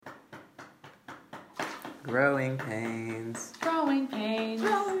Growing pains. Growing pains.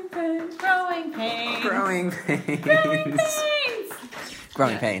 Growing pains. Growing pains. Growing pains. Growing pains.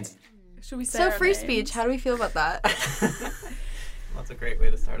 Growing pains. Should we say So our free names? speech, how do we feel about that? That's a great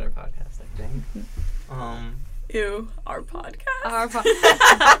way to start our podcast, I think. Ew, our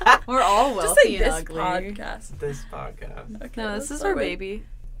podcast. We're all Just wealthy say and this ugly. podcast. This podcast. Okay, No, this that's is so our weird. baby.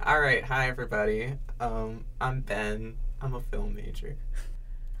 Alright, hi everybody. I'm Ben. I'm a film major.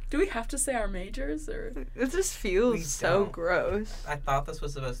 Do we have to say our majors or? It just We feels so don't. gross. I thought this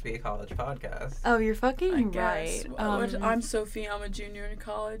was supposed to be a college podcast. Oh, you're I fucking guess. right. I'm Sophie. I'm a junior in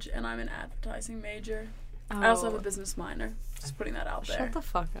college, and I'm an advertising major. I also have a business minor. Just putting that out there. Shut the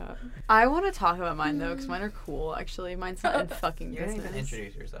fuck up. I want to talk about mine though, because mine are cool. Actually, mine's not in fucking You guys business. can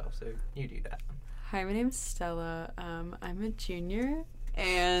introduce yourself, so you do that. Hi, my name's Stella. I'm a junior,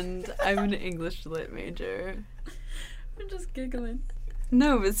 and I'm an English lit major. I'm just giggling.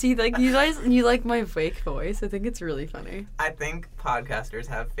 No, but see, like you guys, you like my fake voice. I think it's really funny, I think podcasters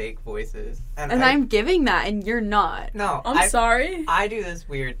have fake voices. and I'm giving that, and you're not. No, I'm sorry. I do this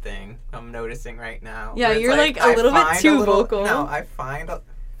weird thing I'm noticing right now. Yeah, where it's you're, like, a I little bit find too vocal. No, I find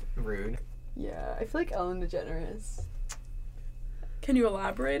rude. Yeah, I feel like Ellen DeGeneres. Can you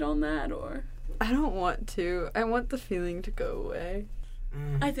elaborate on that, or? I don't want to. I want the feeling to go away.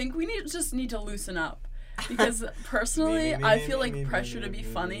 I think we just need to loosen up. Because personally, I feel like pressure to be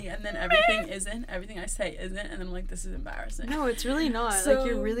funny, and then everything isn't. Everything I say isn't, and then I'm like, this is embarrassing. No, it's really not. So, like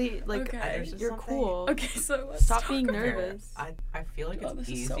you're really like okay. There's just you're something- cool. Okay, so let's Stop talk being about it. nervous. I feel like Oh, it's this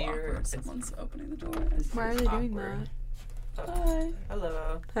is so easier. awkward. It's Someone's opening the door. Why are they doing awkward. that? Hi.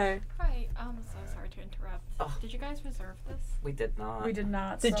 Hello. Hey. Hi, so sorry to interrupt. Oh. Did you guys reserve this? We did not. We did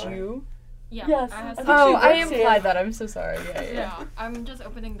not. Did sorry. you? Yeah. Yes, I have I think some- Oh, she I works here. implied that. I'm so sorry. Yeah, yeah. Yeah, I'm just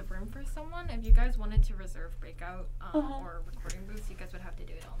opening the room for someone. If you guys wanted to reserve breakout or recording booths, you guys would have to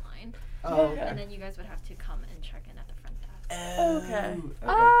do it online. Oh, Okay. And then you guys would have to come and check in at the front desk. Okay.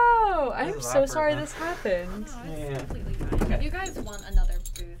 Oh, I'm This is so awkward, sorry huh? this happened. No, it's Yeah. completely fine. Okay. If you guys want another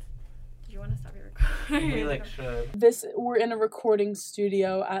booth, do you want to stop your recording? We should. We're in a recording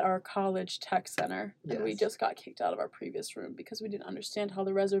studio at our college tech center, and we Yes. just got kicked out of our previous room because we didn't understand how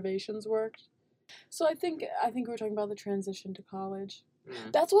the reservations worked. So I think we were talking about the transition to college.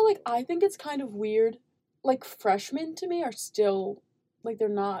 That's why, I think it's kind of weird. Like, freshmen to me are still, they're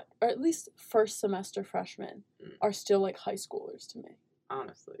not, or at least first semester freshmen are still, high schoolers to me.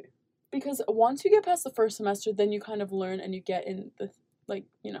 Honestly. Because once you get past the first semester, then you kind of learn and you get in the,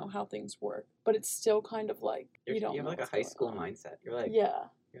 how things work. But it's still kind of you don't You know have a what's high going school on. mindset. You're like Yeah,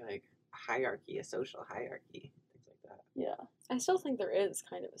 you're like a hierarchy, a social hierarchy, things like that. yeah. I still think there is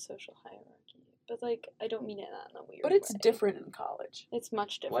kind of a social hierarchy, but I don't mean it in a weird But it's way. different in college. It's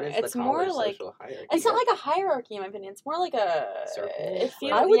much What different. is It's the more college like social hierarchy? it's not like a hierarchy in my opinion. It's more like a Circle? It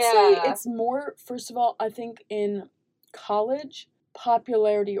feels, I would say yeah. it's more, first of all, I think in college,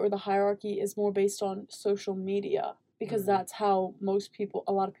 popularity or the hierarchy is more based on social media because Mhm. that's how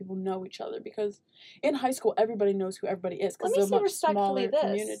a lot of people know each other. Because in high school, everybody knows who everybody is because Let me it's a say much respectfully smaller this.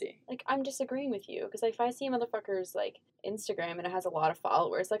 community. I'm disagreeing with you because if I see a motherfucker's Instagram and it has a lot of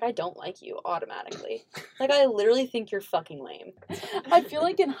followers, I don't like you automatically. I literally think you're fucking lame. I feel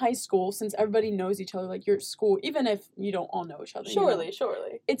like in high school, since everybody knows each other, your school, even if you don't all know each other, Surely.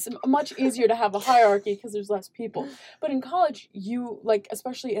 it's much easier to have a hierarchy because there's less people. But in college, you,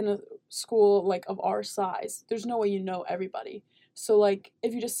 especially in a school, of our size, there's no way you know everybody. So,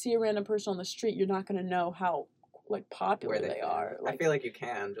 if you just see a random person on the street, you're not going to know how, popular Where they are. I feel like you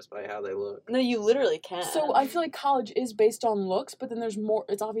can just by how they look. No, you literally can't. So, I feel like college is based on looks, but then there's more.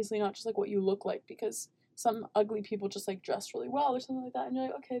 It's obviously not just, what you look like, because some ugly people just, dress really well or something like that, and you're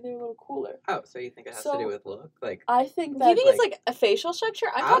like, okay, they're a little cooler. Oh, so you think it has to So- do with look? I think do that... you think it's a facial structure?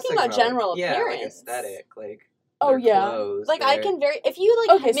 I'm I was talking thinking about general yeah, appearance. aesthetic, Oh, their yeah. clothes, I their- can if you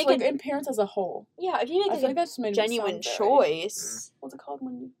okay, make so, a in appearance as a whole. yeah, if you I make feel like that just made a me genuine sound very- choice, What's it called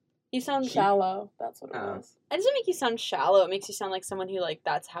when you sound shallow? That's what it Oh. was. It doesn't make you sound shallow. It makes you sound like someone who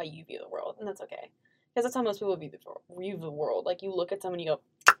that's how you view the world, and that's okay. Because that's how most people view the world. You look at someone, and you go,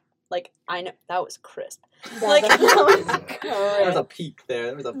 I know that was crisp. Yeah, that was There was a crisp. peak there.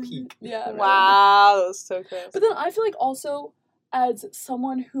 There was a peak. Yeah. right. Wow, that was so crisp. But then I feel like also, as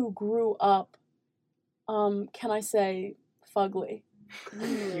someone who grew up, can I say fugly?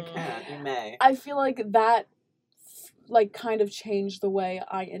 You can. You may. I feel like that, kind of changed the way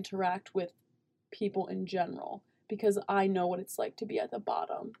I interact with people in general because I know what it's like to be at the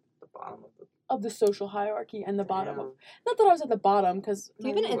bottom The bottom of the. of the social hierarchy and the bottom Damn. of. Not that I was at the bottom because. Do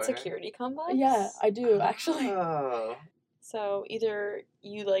you have an You were. insecurity complex? Yeah, I do actually. Oh. So either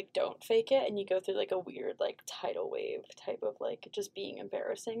you don't fake it and you go through a weird tidal wave type of just being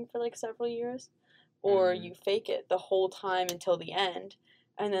embarrassing for several years, or you fake it the whole time until the end,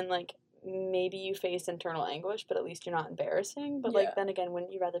 and then like maybe you face internal anguish, but at least you're not embarrassing. But like then again,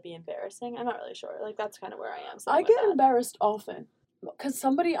 wouldn't you rather be embarrassing? I'm not really sure. Like that's kind of where I am. I get embarrassed often because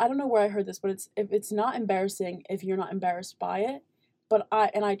somebody, I don't know where I heard this, but it's not embarrassing if you're not embarrassed by it. But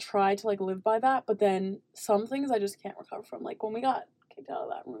I try to like live by that, but then some things I just can't recover from. Like when we got kicked out of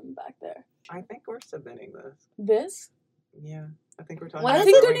that room back there. I think we're submitting this. This? Yeah, I think we're talking. I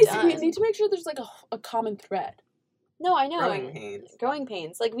think we need to make sure there's like a common thread. No, I know. Growing pains. Growing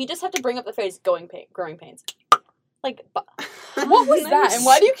pains. Like we just have to bring up the phrase growing pains. Like, what was that? And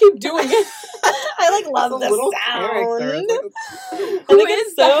why do you keep doing it? I like love the sound. I think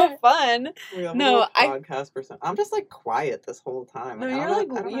it's so fun. No, podcast person. I'm just like quiet this whole time. No, you're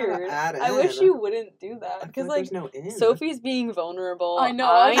like weird. I wish you wouldn't do that because like Sophie's being vulnerable. I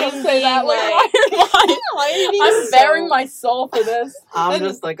know. I can say that. I'm bearing my soul for this. I'm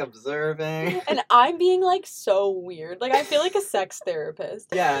just like observing, and I'm being like so weird. Like I feel like a sex therapist.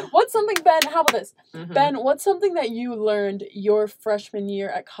 Yeah. What's something, Ben? How about this, Ben? What's something that you learned your freshman year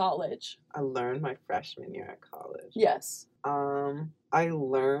at college? I learned my freshman year at college. Yes. I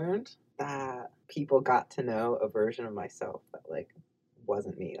learned that people got to know a version of myself that, like,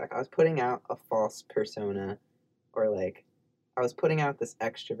 wasn't me. Like, I was putting out a false persona, or, like, I was putting out this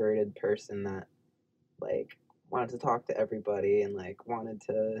extroverted person that, like, wanted to talk to everybody and, like, wanted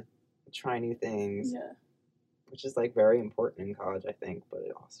to try new things. Yeah. Which is, like, very important in college, I think, but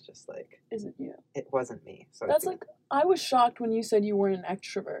it also just, like... Isn't you. It wasn't me. So that's, like, I was shocked when you said you weren't an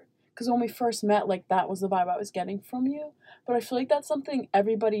extrovert. Because when we first met, like, that was the vibe I was getting from you. But I feel like that's something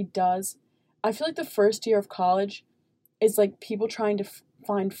everybody does. I feel like the first year of college is, like, people trying to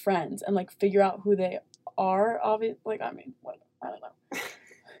find friends and, like, figure out who they are. Like, I mean, what? I don't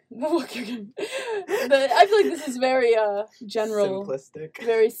know. Look, you're getting... I feel like this is very general. Simplistic.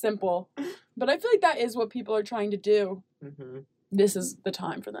 Very simple. But I feel like that is what people are trying to do. Mm-hmm. This is the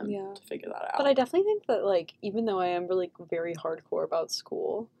time for them to figure that out. But I definitely think that, like, even though I am really very hardcore about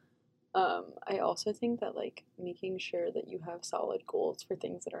school... I also think that, like, making sure that you have solid goals for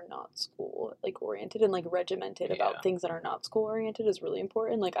things that are not school, like, oriented and, like, regimented about things that are not school oriented is really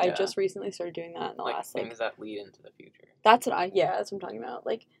important. Like, I just recently started doing that in the last, things that lead into the future. That's what I'm talking about.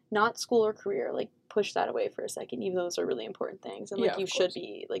 Like, not school or career, like, push that away for a second, even though those are really important things. And, like, you should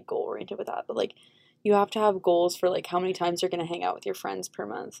be, like, goal oriented with that. But, like, you have to have goals for, like, how many times you're going to hang out with your friends per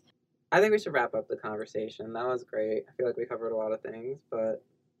month. I think we should wrap up the conversation. That was great. I feel like we covered a lot of things, but...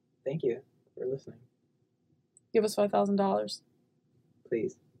 Thank you for listening. Give us $5,000.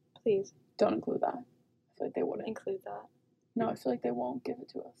 Please. Please. Don't include that. I feel like they wouldn't. Include that. No, I feel like they won't give it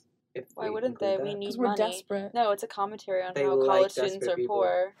to us. Why wouldn't they? We need money. Because we're desperate. No, it's a commentary on how college students are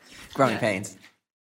poor. Growing pains.